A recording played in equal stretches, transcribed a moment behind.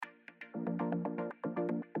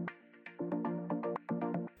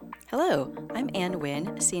Hello, I'm Ann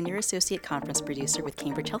Wynn, Senior Associate Conference Producer with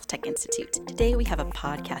Cambridge Health Tech Institute. Today we have a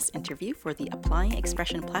podcast interview for the Applying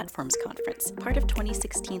Expression Platforms Conference, part of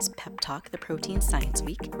 2016's Pep Talk, the Protein Science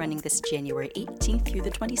Week, running this January 18th through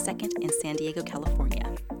the 22nd in San Diego, California.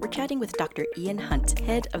 We're chatting with Dr. Ian Hunt,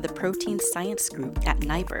 head of the Protein Science Group at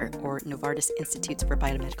NIBR, or Novartis Institutes for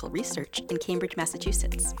Biomedical Research, in Cambridge,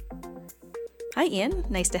 Massachusetts. Hi, Ian.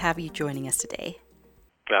 Nice to have you joining us today.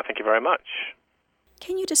 Thank you very much.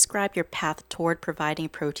 Can you describe your path toward providing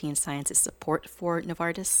protein sciences support for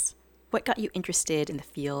Novartis? What got you interested in the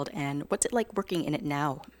field, and what's it like working in it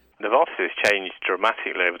now? Novartis has changed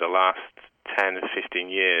dramatically over the last 10 to 15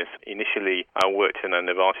 years. Initially, I worked in a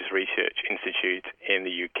Novartis Research Institute in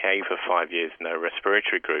the UK for 5 years in a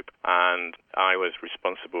respiratory group, and I was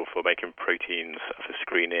responsible for making proteins for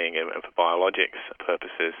screening and for biologics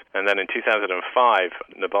purposes. And then in 2005,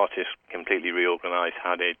 Novartis completely reorganized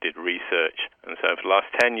how they did research. And so for the last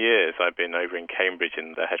 10 years, I've been over in Cambridge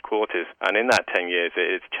in their headquarters. And in that 10 years,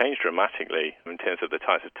 it's changed dramatically in terms of the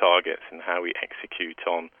types of targets and how we execute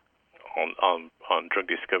on drug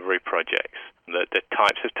discovery projects. The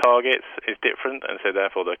types of targets is different, and so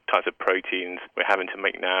therefore the types of proteins we're having to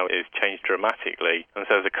make now is changed dramatically. And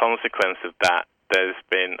so as a consequence of that, there's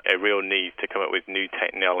been a real need to come up with new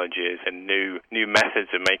technologies and new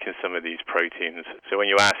methods of making some of these proteins. So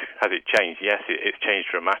when you ask, has it changed? Yes, it's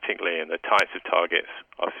changed dramatically, and the types of targets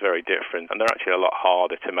are very different, and they're actually a lot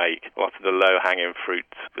harder to make. A lot of the low-hanging fruit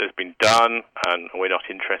has been done, and we're not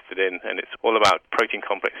interested in, and it's all about protein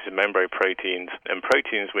complexes and membrane proteins, and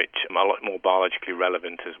proteins which are a lot more biologically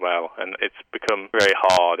relevant as well. And it's become very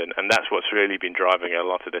hard, and that's what's really been driving a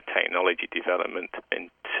lot of the technology development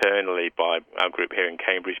internally by our group here in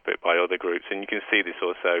Cambridge, but by other groups. And you can see this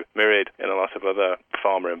also mirrored in a lot of other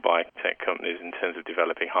pharma and biotech companies in terms of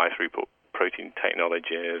developing high-throughput protein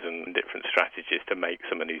technologies and different strategies to make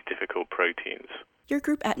some of these difficult proteins. Your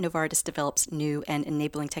group at Novartis develops new and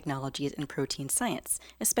enabling technologies in protein science,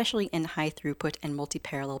 especially in high-throughput and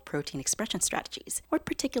multi-parallel protein expression strategies. What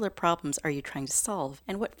particular problems are you trying to solve,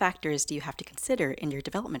 and what factors do you have to consider in your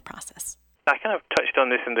development process? I kind of touched on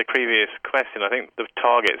this in the previous question. I think the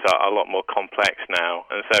targets are a lot more complex now.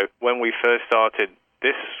 And so when we first started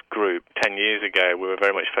this group 10 years ago, we were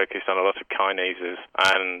very much focused on a lot of kinases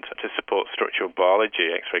and to support structural biology,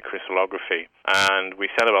 X-ray crystallography. And we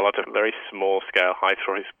set up a lot of very small-scale,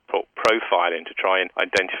 high-throughput profiling to try and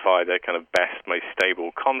identify the kind of best, most stable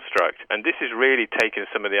construct. And this is really taking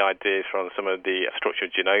some of the ideas from some of the structural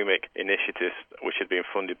genomic initiatives which had been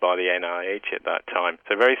funded by the NIH at that time.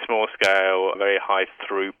 So very small-scale, very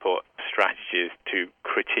high-throughput strategies to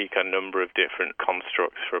critique a number of different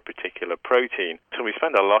constructs for a particular protein. So we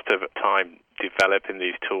spent a lot of time developing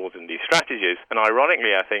these tools and these strategies, and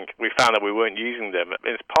ironically I think we found that we weren't using them.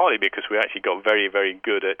 It's partly because we actually got very, very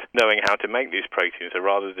good at knowing how to make these proteins, so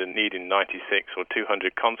rather than needing 96 or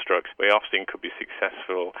 200 constructs, we often could be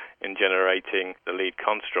successful in generating the lead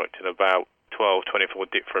construct in about 12,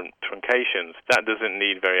 24 different truncations. That doesn't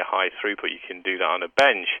need very high throughput. You can do that on a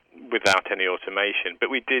bench without any automation.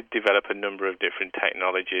 But we did develop a number of different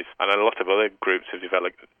technologies, and a lot of other groups have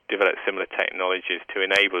developed similar technologies to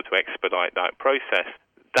enable to expedite that process.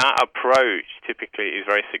 That approach typically is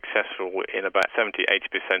very successful in about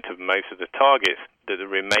 70-80% of most of the targets. The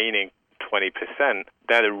remaining 20%,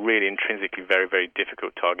 they're the really intrinsically very, very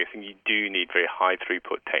difficult targets, and you do need very high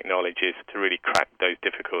throughput technologies to really crack those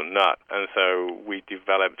difficult nuts. And so we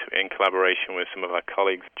developed, in collaboration with some of our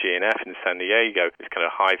colleagues, GNF in San Diego, this kind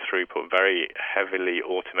of high throughput, very heavily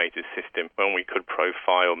automated system when we could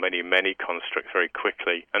profile many, many constructs very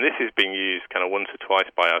quickly. And this is being used kind of once or twice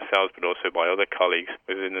by ourselves, but also by other colleagues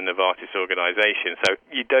within the Novartis organization. So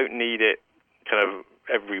you don't need it kind of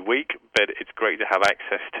every week, but it's great to have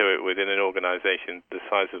access to it within an organization the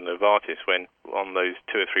size of Novartis when on those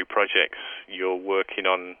 2 or 3 projects you're working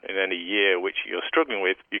on in any year which you're struggling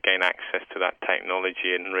with, you gain access to that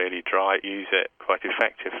technology and really use it quite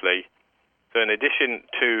effectively. So in addition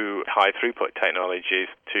to high throughput technologies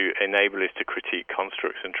to enable us to critique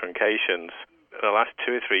constructs and truncations, the last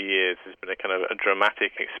 2 or 3 years there's been a kind of a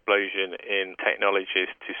dramatic explosion in technologies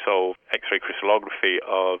to solve X-ray crystallography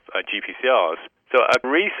of GPCRs. So a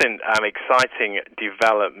recent exciting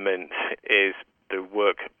development is the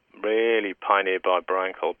work really pioneered by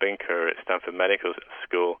Brian Kolbinker at Stanford Medical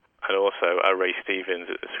School, and also Ray Stevens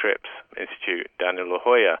at the Scripps Institute, Daniel La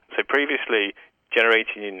Jolla. So previously,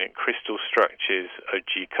 generating crystal structures of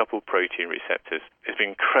G-coupled protein receptors has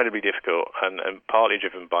been incredibly difficult and partly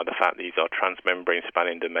driven by the fact these are transmembrane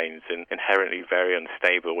spanning domains and inherently very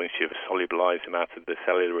unstable once you've solubilized them out of the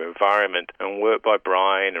cellular environment. And work by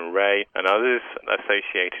Brian and Ray and others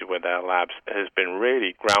associated with our labs has been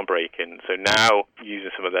really groundbreaking. So now,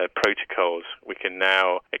 using some of their protocols, we can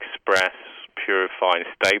now express, purify and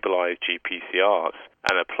stabilize GPCRs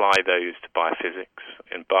and apply those to biophysics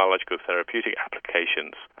in biological therapeutic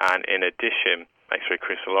applications. And in addition, X-ray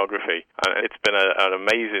crystallography. And it's been an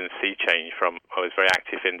amazing sea change from, I was very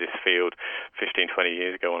active in this field 15, 20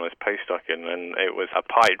 years ago when I was postdocing, and it was a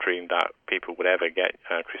pipe dream that people would ever get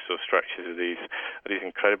crystal structures of these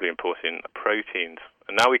incredibly important proteins.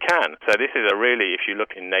 And now we can. So this is a really, if you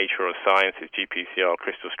look in Nature or Science, it's GPCR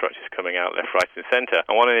crystal structures coming out left, right and center.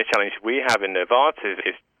 And one of the challenges we have in Novartis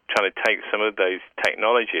is trying to take some of those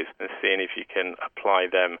technologies and seeing if you can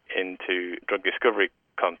apply them into drug discovery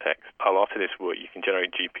context. A lot of this work, you can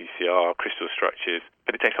generate GPCR crystal structures,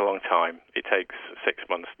 but it takes a long time. It takes 6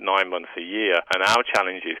 months, 9 months, a year. And our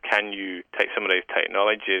challenge is, can you take some of those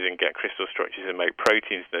technologies and get crystal structures and make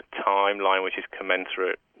proteins in a timeline which is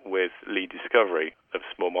commensurate with lead discovery of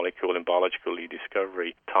small molecule and biological lead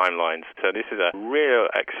discovery timelines. So this is a real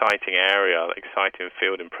exciting area, exciting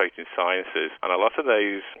field in protein sciences. And a lot of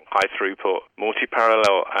those high throughput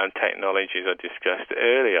multi-parallel technologies I discussed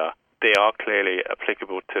earlier, they are clearly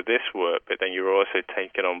applicable to this work, but then you're also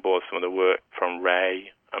taking on board some of the work from Ray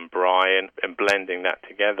and Brian and blending that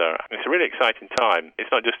together. It's a really exciting time. It's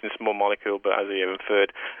not just in small molecule, but as you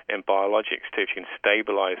inferred, in biologics too. If you can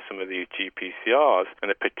stabilize some of these GPCRs in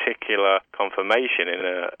a particular conformation, in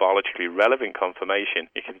a biologically relevant conformation,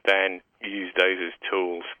 you can then use those as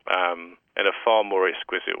tools in a far more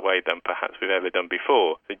exquisite way than perhaps we've ever done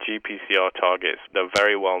before. The GPCR targets, they're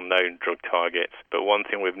very well-known drug targets, but one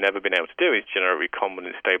thing we've never been able to do is generate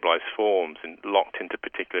recombinant stabilized forms and locked into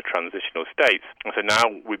particular transitional states. And so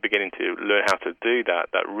now we're beginning to learn how to do that.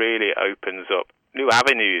 That really opens up new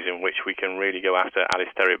avenues in which we can really go after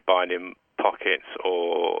allosteric binding pockets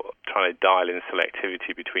or trying to dial in selectivity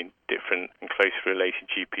between different and closely related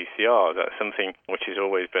GPCRs. That's something which has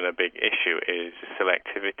always been a big issue, is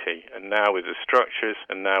selectivity. And now with the structures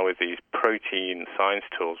and now with these protein science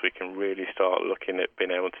tools, we can really start looking at being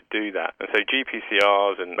able to do that. And so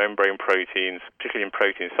GPCRs and membrane proteins, particularly in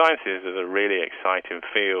protein sciences, is a really exciting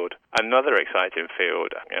field. Another exciting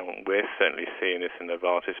field, and we're certainly seeing this in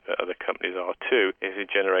Novartis, but other companies are too, is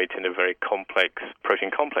generating a very complex protein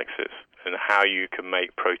complexes and how you can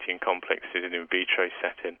make protein complexes in vitro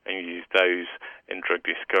setting and use those in drug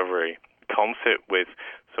discovery. Concept with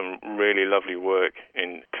some really lovely work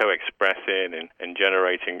in co-expressing and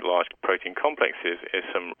generating large protein complexes is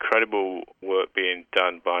some incredible work being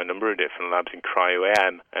done by a number of different labs in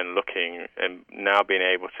cryo-EM and looking and now being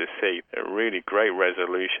able to see a really great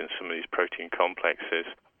resolution some of these protein complexes.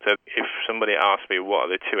 So if somebody asked me what are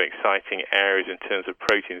the two exciting areas in terms of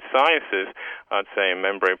protein sciences, I'd say in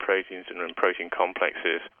membrane proteins and in protein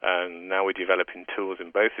complexes. And now we're developing tools in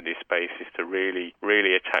both of these spaces to really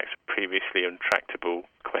attack previously untractable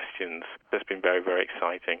questions. That's been very, very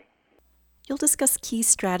exciting. You'll discuss key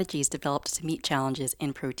strategies developed to meet challenges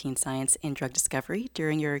in protein science and drug discovery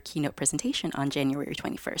during your keynote presentation on January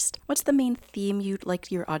 21st. What's the main theme you'd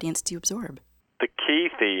like your audience to absorb? The key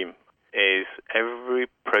theme is every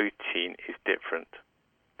protein is different.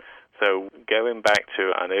 So going back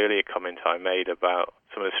to an earlier comment I made about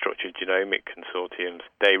some of the structured genomic consortiums,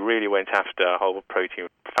 they really went after whole protein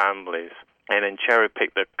families and then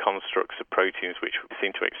cherry-picked the constructs of proteins which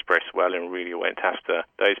seem to express well and really went after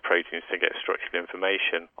those proteins to get structural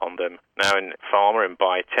information on them. Now in pharma and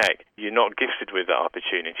biotech, you're not gifted with that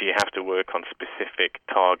opportunity. You have to work on specific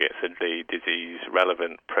targets of the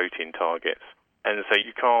disease-relevant protein targets. And so you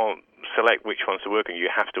can't select which ones to work on. You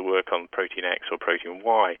have to work on protein X or protein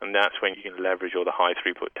Y. And that's when you can leverage all the high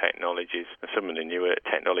throughput technologies and some of the newer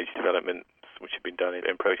technology developments which have been done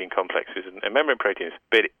in protein complexes and membrane proteins.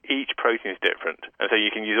 But each protein is different. And so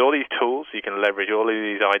you can use all these tools, you can leverage all of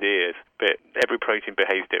these ideas, but every protein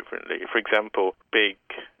behaves differently. For example,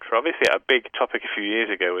 obviously a big topic a few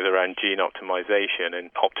years ago was around gene optimization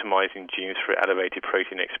and optimizing genes for elevated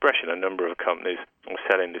protein expression. A number of companies are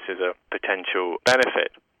selling this as a potential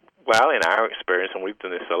benefit. Well, in our experience, and we've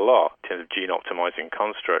done this a lot in terms of gene optimizing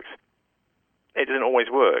constructs, it doesn't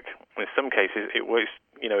always work. In some cases, it works,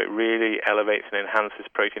 it really elevates and enhances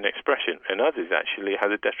protein expression. In others, actually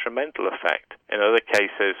has a detrimental effect. In other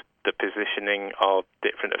cases, the positioning of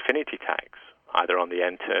different affinity tags, either on the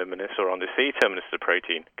N-terminus or on the C-terminus of the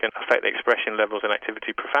protein, can affect the expression levels and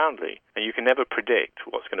activity profoundly. And you can never predict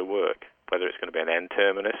what's going to work. whether it's going to be an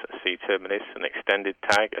N-terminus, a C-terminus, an extended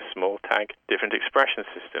tag, a small tag, different expression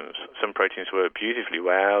systems. Some proteins work beautifully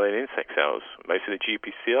well in insect cells. Most of the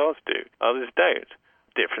GPCRs do. Others don't.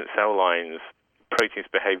 Different cell lines, proteins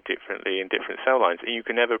behave differently in different cell lines, and you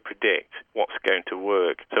can never predict what's going to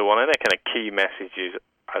work. So one of the kind of key messages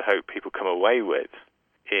I hope people come away with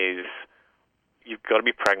is you've got to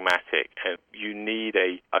be pragmatic, and you need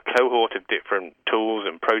a cohort of different tools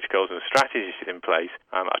and protocols and strategies in place,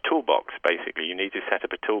 a toolbox, basically. You need to set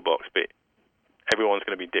up a toolbox, but everyone's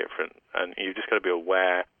going to be different, and you've just got to be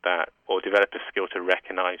aware that, or develop a skill to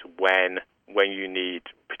recognize when you need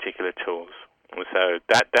particular tools. And so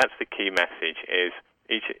that's the key message, is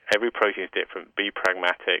every protein is different, be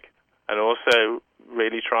pragmatic, and also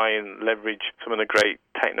really try and leverage some of the great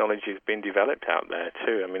technologies being developed out there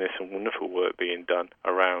too. I mean, there's some wonderful work being done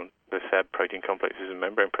around the SEB protein complexes and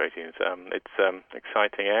membrane proteins. It's an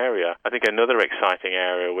exciting area. I think another exciting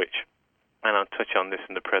area, and I'll touch on this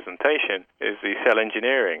in the presentation, is the cell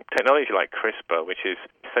engineering. Technology like CRISPR, which is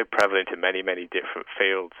so prevalent in many, many different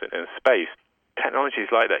fields in space,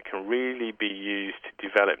 technologies like that can really be used to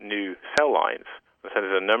develop new cell lines. So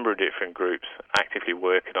there's a number of different groups actively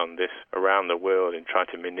working on this around the world in trying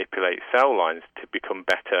to manipulate cell lines to become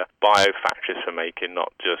better biofactors for making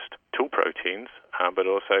not just tool proteins, but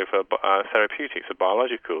also for therapeutics or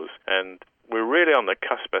biologicals. And we're really on the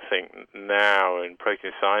cusp, I think, now in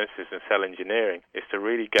protein sciences and cell engineering, is to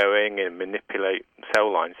really go in and manipulate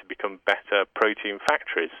cell lines to become better protein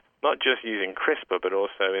factories. Not just using CRISPR, but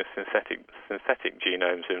also in synthetic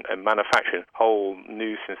genomes and manufacturing whole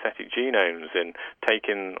new synthetic genomes and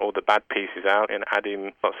taking all the bad pieces out and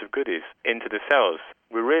adding lots of goodies into the cells.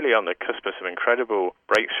 We're really on the cusp of some incredible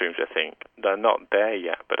breakthroughs, I think. They're not there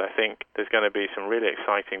yet, but I think there's going to be some really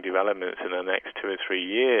exciting developments in the next 2 or 3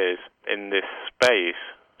 years in this space.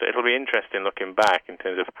 So it'll be interesting looking back in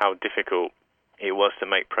terms of how difficult it was to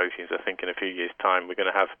make proteins. I think in a few years' time we're going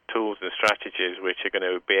to have tools and strategies which are going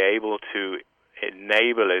to be able to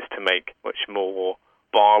enable us to make much more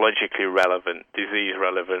biologically relevant,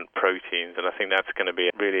 disease-relevant proteins, and I think that's going to be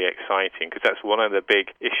really exciting, because that's one of the big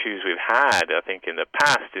issues we've had, I think, in the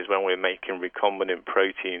past, is when we're making recombinant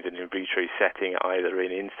proteins in vitro setting, either in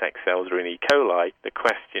insect cells or in E. coli, the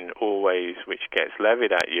question always which gets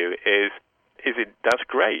levied at you is that's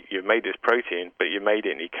great, you've made this protein, but you made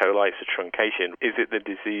it in E. coli, it's a truncation. Is it the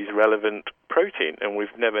disease-relevant protein? And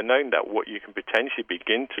we've never known that. What you can potentially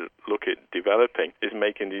begin to look at developing is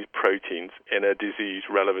making these proteins in a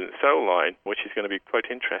disease-relevant cell line, which is going to be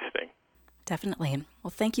quite interesting. Definitely.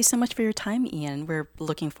 Well, thank you so much for your time, Ian. We're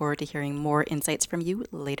looking forward to hearing more insights from you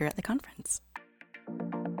later at the conference.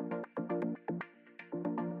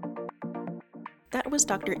 That was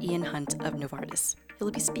Dr. Ian Hunt of Novartis.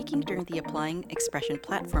 He'll be speaking during the Applying Expression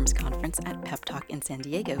Platforms Conference at Pep Talk in San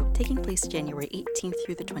Diego, taking place January 18th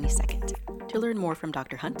through the 22nd. To learn more from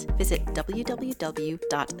Dr. Hunt, visit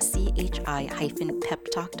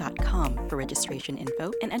www.chi-peptalk.com for registration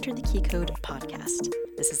info and enter the key code PODCAST.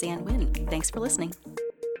 This is Ann Wynn. Thanks for listening.